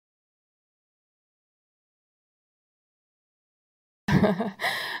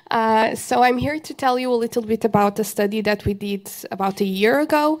So I'm here to tell you a little bit about a study that we did about a year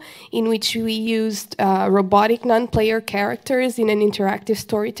ago, in which we used robotic non-player characters in an interactive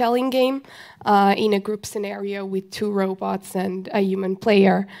storytelling game in a group scenario with 2 robots and a human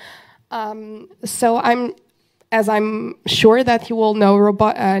player. As I'm sure that you all know,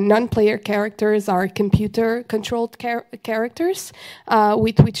 non-player characters are computer-controlled characters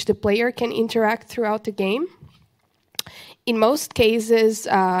with which the player can interact throughout the game. In most cases,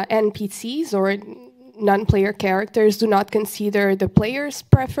 NPCs or non-player characters do not consider the player's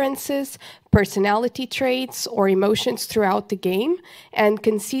preferences, personality traits, or emotions throughout the game. And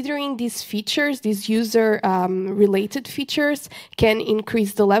considering these features, these user-related features, can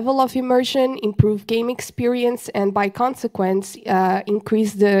increase the level of immersion, improve game experience, and by consequence,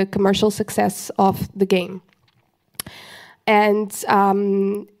 increase the commercial success of the game. And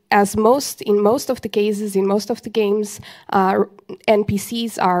in most of the cases, in most of the games,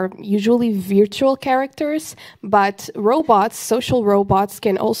 NPCs are usually virtual characters, but robots, social robots,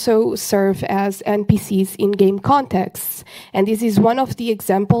 can also serve as NPCs in game contexts. And this is one of the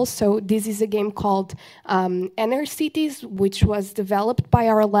examples. So this is a game called Inner Cities, which was developed by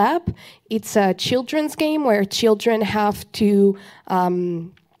our lab. It's a children's game where children have to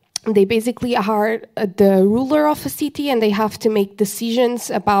they basically are the ruler of a city, and they have to make decisions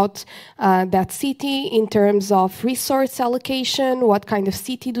about that city in terms of resource allocation, what kind of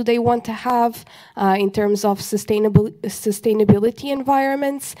city do they want to have, in terms of sustainability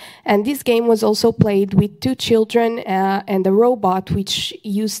environments. And this game was also played with 2 children and a robot, which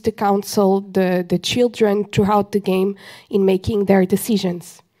used to counsel the children throughout the game in making their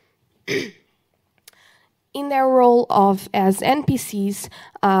decisions. In their role as NPCs,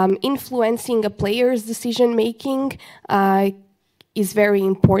 influencing a player's decision-making is very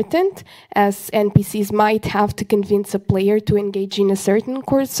important, as NPCs might have to convince a player to engage in a certain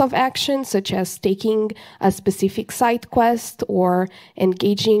course of action, such as taking a specific side quest or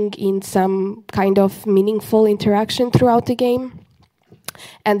engaging in some kind of meaningful interaction throughout the game.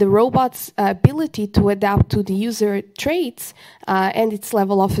 And the robot's ability to adapt to the user traits and its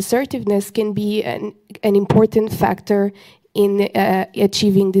level of assertiveness can be an important factor in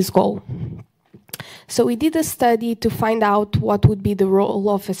achieving this goal. So we did a study to find out what would be the role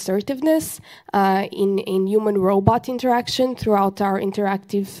of assertiveness in human-robot interaction throughout our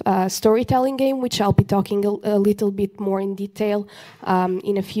interactive storytelling game, which I'll be talking a little bit more in detail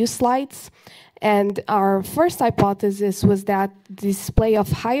in a few slides. And our first hypothesis was that display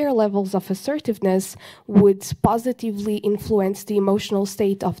of higher levels of assertiveness would positively influence the emotional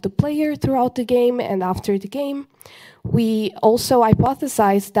state of the player throughout the game and after the game. We also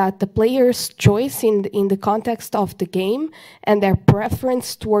hypothesized that the player's choice in the context of the game and their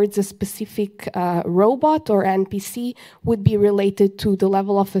preference towards a specific robot or NPC would be related to the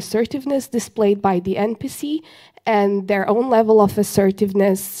level of assertiveness displayed by the NPC and their own level of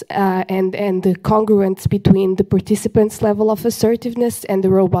assertiveness and the congruence between the participants' level of assertiveness and the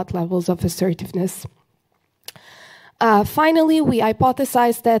robot levels of assertiveness. Finally, we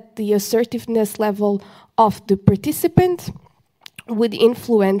hypothesized that the assertiveness level of the participant would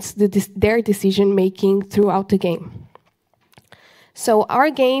influence their decision-making throughout the game. So our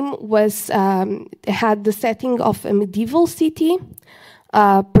game had the setting of a medieval city.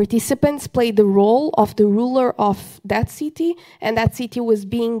 Participants played the role of the ruler of that city, and that city was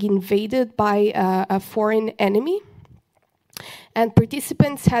being invaded by a foreign enemy. And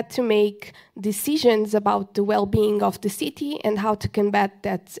participants had to make decisions about the well-being of the city and how to combat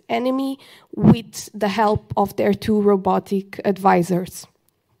that enemy with the help of their 2 robotic advisors.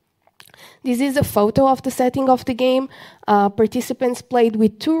 This is a photo of the setting of the game. Participants played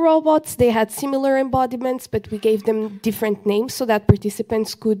with 2 robots. They had similar embodiments, but we gave them different names so that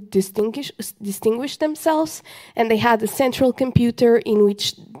participants could distinguish themselves. And they had a central computer in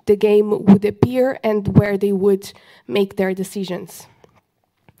which the game would appear and where they would make their decisions.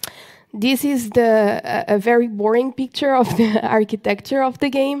 This is a very boring picture of the architecture of the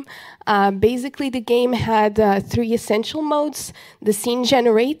game. Basically, the game had 3 essential modes. The scene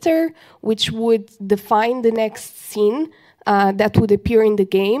generator, which would define the next scene that would appear in the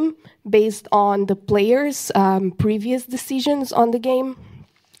game based on the player's previous decisions on the game.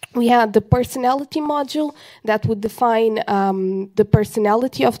 We had the personality module that would define the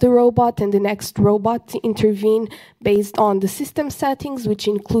personality of the robot and the next robot to intervene based on the system settings, which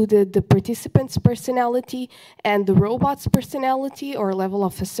included the participant's personality and the robot's personality or level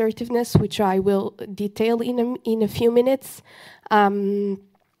of assertiveness, which I will detail in a few minutes. And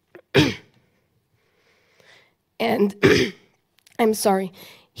I'm sorry.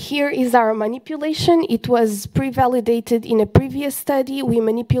 Here is our manipulation. It was pre-validated in a previous study. We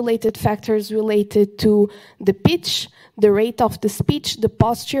manipulated factors related to the pitch, the rate of the speech, the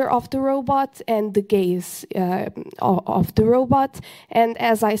posture of the robot, and the gaze of the robot. And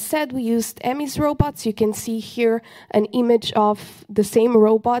as I said, we used Emmy's robots. You can see here an image of the same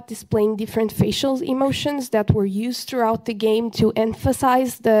robot displaying different facial emotions that were used throughout the game to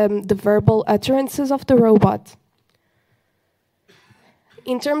emphasize the verbal utterances of the robot.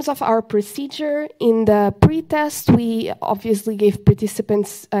 In terms of our procedure, in the pre-test, we obviously gave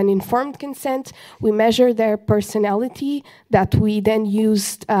participants an informed consent. We measured their personality that we then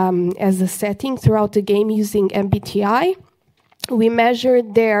used as a setting throughout the game using MBTI. We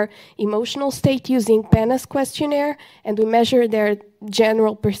measured their emotional state using Penna's questionnaire, and we measured their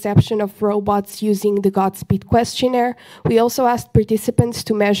general perception of robots using the Godspeed questionnaire. We also asked participants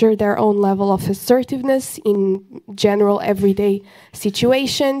to measure their own level of assertiveness in general everyday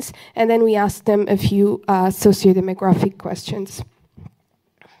situations, and then we asked them a few sociodemographic questions.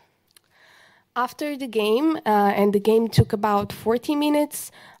 After the game, and the game took about 40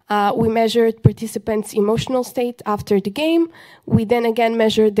 minutes, we measured participants' emotional state after the game. We then again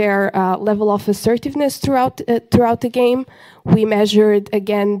measured their level of assertiveness throughout the game. We measured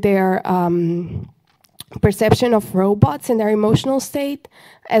again their perception of robots and their emotional state,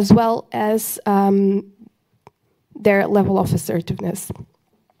 as well as their level of assertiveness.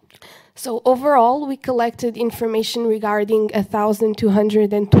 So overall, we collected information regarding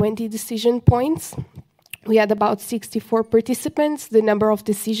 1,220 decision points. We had about 64 participants. The number of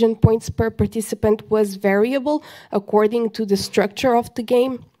decision points per participant was variable according to the structure of the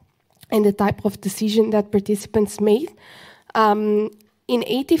game and the type of decision that participants made. In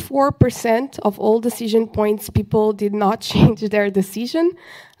 84% of all decision points, people did not change their decision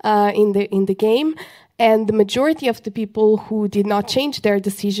in the game. And the majority of the people who did not change their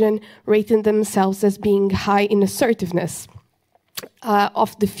decision rated themselves as being high in assertiveness.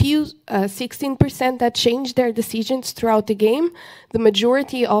 Of the few 16% that changed their decisions throughout the game, the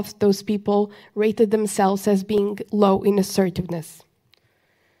majority of those people rated themselves as being low in assertiveness.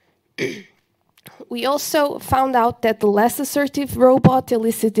 We also found out that the less assertive robot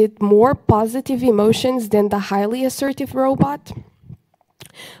elicited more positive emotions than the highly assertive robot.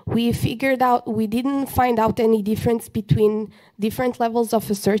 We figured out, we didn't find out any difference between different levels of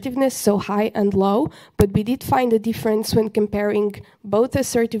assertiveness, so high and low, but we did find a difference when comparing both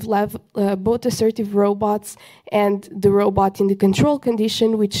assertive robots and the robot in the control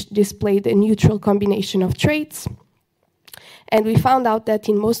condition, which displayed a neutral combination of traits. And we found out that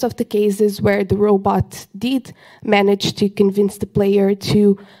in most of the cases where the robot did manage to convince the player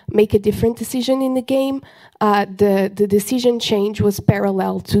to make a different decision in the game, the decision change was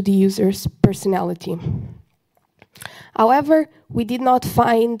parallel to the user's personality. However, we did not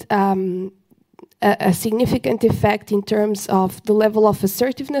find a significant effect in terms of the level of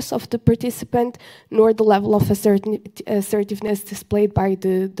assertiveness of the participant, nor the level of assertiveness displayed by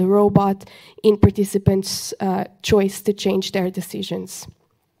the robot in participants' choice to change their decisions.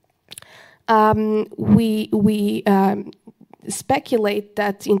 We speculate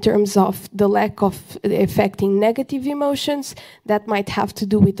that in terms of the lack of affecting negative emotions, that might have to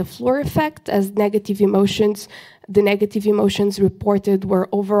do with the floor effect, as negative emotions, the negative emotions reported were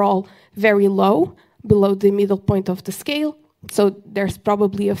overall very low, below the middle point of the scale. So there's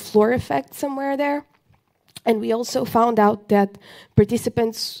probably a floor effect somewhere there. And we also found out that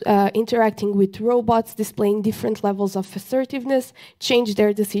participants interacting with robots displaying different levels of assertiveness change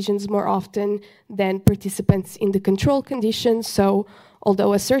their decisions more often than participants in the control conditions. So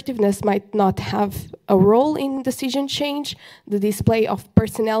although assertiveness might not have a role in decision change, the display of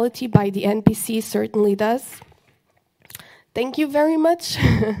personality by the NPC certainly does. Thank you very much.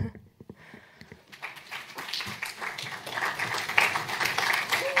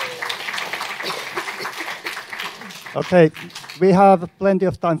 Okay, we have plenty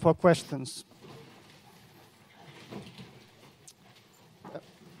of time for questions. Hi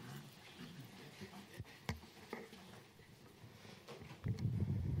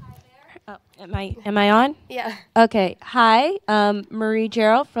there. Oh, am I on? Yeah. Okay. Hi, Marie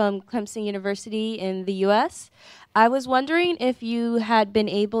Gerald from Clemson University in the U.S. I was wondering if you had been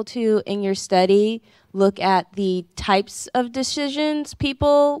able to, in your study, look at the types of decisions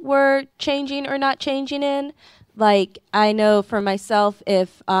people were changing or not changing in. Like, I know for myself,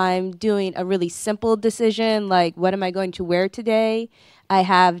 if I'm doing a really simple decision, like what am I going to wear today, I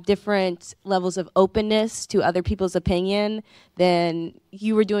have different levels of openness to other people's opinion than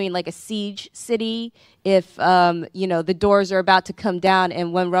you were doing like a siege city. If, you know, the doors are about to come down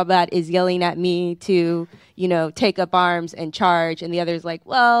and one robot is yelling at me to, you know, take up arms and charge, and the other's like,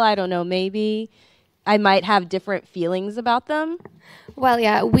 well, I don't know, maybe. I might have different feelings about them. Well,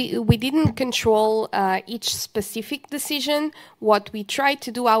 yeah, we didn't control each specific decision. What we tried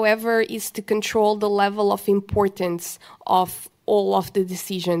to do, however, is to control the level of importance of all of the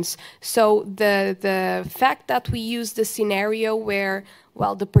decisions. So the fact that we used the scenario where,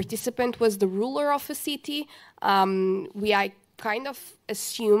 well, the participant was the ruler of a city, I kind of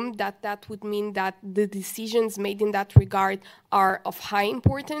assumed that that would mean that the decisions made in that regard are of high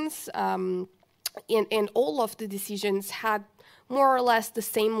importance, and all of the decisions had more or less the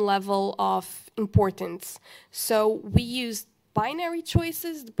same level of importance. So we used binary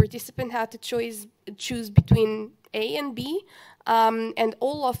choices. The participant had to choose between A and B, and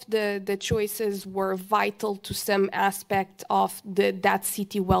all of the choices were vital to some aspect of that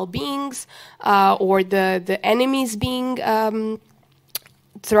city well-beings, or the enemies being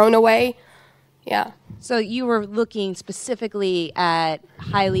thrown away. Yeah. So you were looking specifically at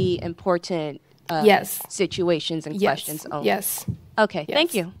highly important yes. situations and questions only. Yes. Okay, yes.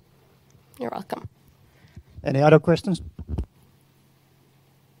 Thank you. You're welcome. Any other questions?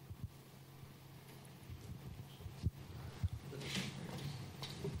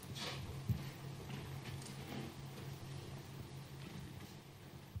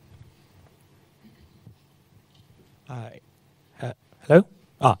 Hello?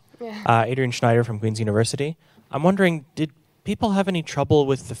 Yeah. Adrian Schneider from Queen's University. I'm wondering, did people have any trouble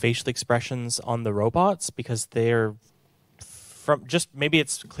with the facial expressions on the robots? Because they're maybe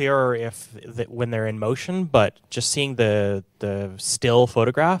it's clearer when they're in motion, but just seeing the still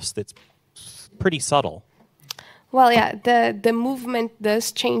photographs, that's pretty subtle. Well, yeah, the movement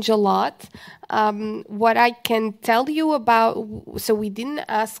does change a lot. What I can tell you about, so we didn't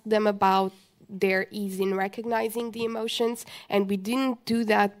ask them about their ease in recognizing the emotions, and we didn't do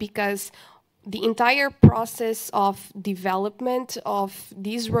that because the entire process of development of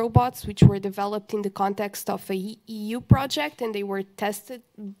these robots, which were developed in the context of a EU project and they were tested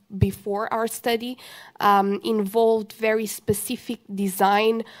before our study, involved very specific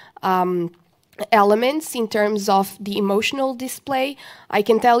design elements in terms of the emotional display. I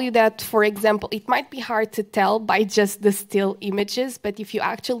can tell you that, for example, it might be hard to tell by just the still images, but if you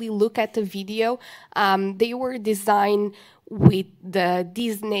actually look at the video, they were designed with the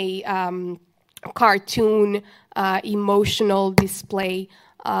Disney cartoon emotional display.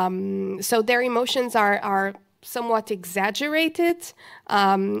 So their emotions are somewhat exaggerated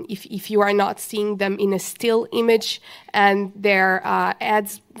if you are not seeing them in a still image, and their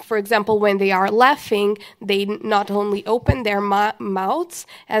ads, for example, when they are laughing, they not only open their mouths,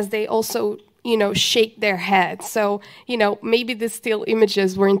 as they also shake their head. So, maybe the still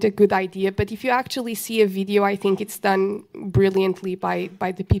images weren't a good idea, but if you actually see a video, I think it's done brilliantly by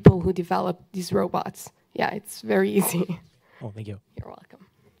the people who developed these robots. Yeah, it's very easy. Oh, thank you. You're welcome.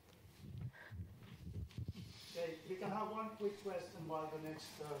 Okay, we can have one quick question while the next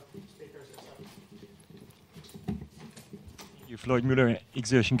speakers are up. Floyd Muller,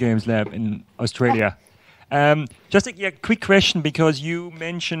 Exertion Games Lab in Australia. Just a quick question, because you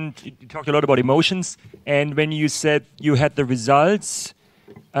talked a lot about emotions, and when you said you had the results,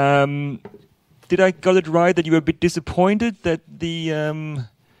 did I got it right that you were a bit disappointed that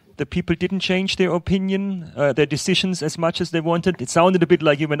the people didn't change their opinion, their decisions as much as they wanted? It sounded a bit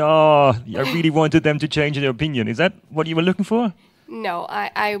like you went, I really wanted them to change their opinion. Is that what you were looking for? No,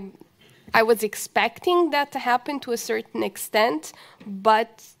 I was expecting that to happen to a certain extent,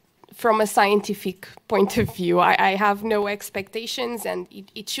 but from a scientific point of view, I have no expectations, and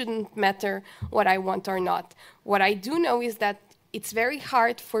it shouldn't matter what I want or not. What I do know is that it's very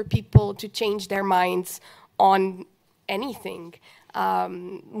hard for people to change their minds on anything.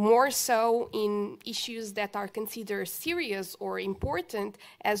 More so in issues that are considered serious or important,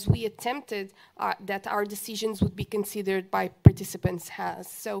 as we attempted that our decisions would be considered by participants has.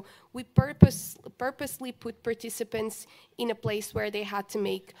 So we purposely put participants in a place where they had to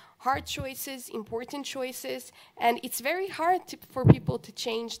make hard choices, important choices, and it's very hard for people to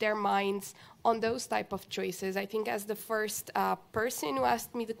change their minds on those type of choices. I think, as the first person who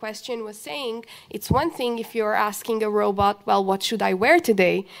asked me the question was saying, it's one thing if you're asking a robot, well, what should I wear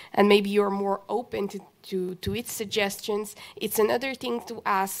today? And maybe you're more open to its suggestions. It's another thing to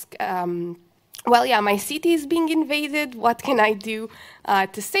ask well, yeah, my city is being invaded. What can I do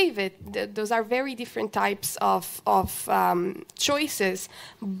to save it? Those are very different types of choices,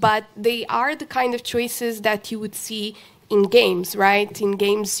 but they are the kind of choices that you would see in games, right? In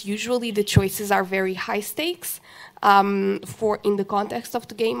games, usually the choices are very high stakes in the context of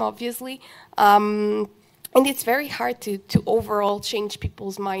the game, obviously. And it's very hard to overall change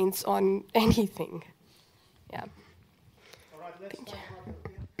people's minds on anything. Yeah. All right, let's Thank you.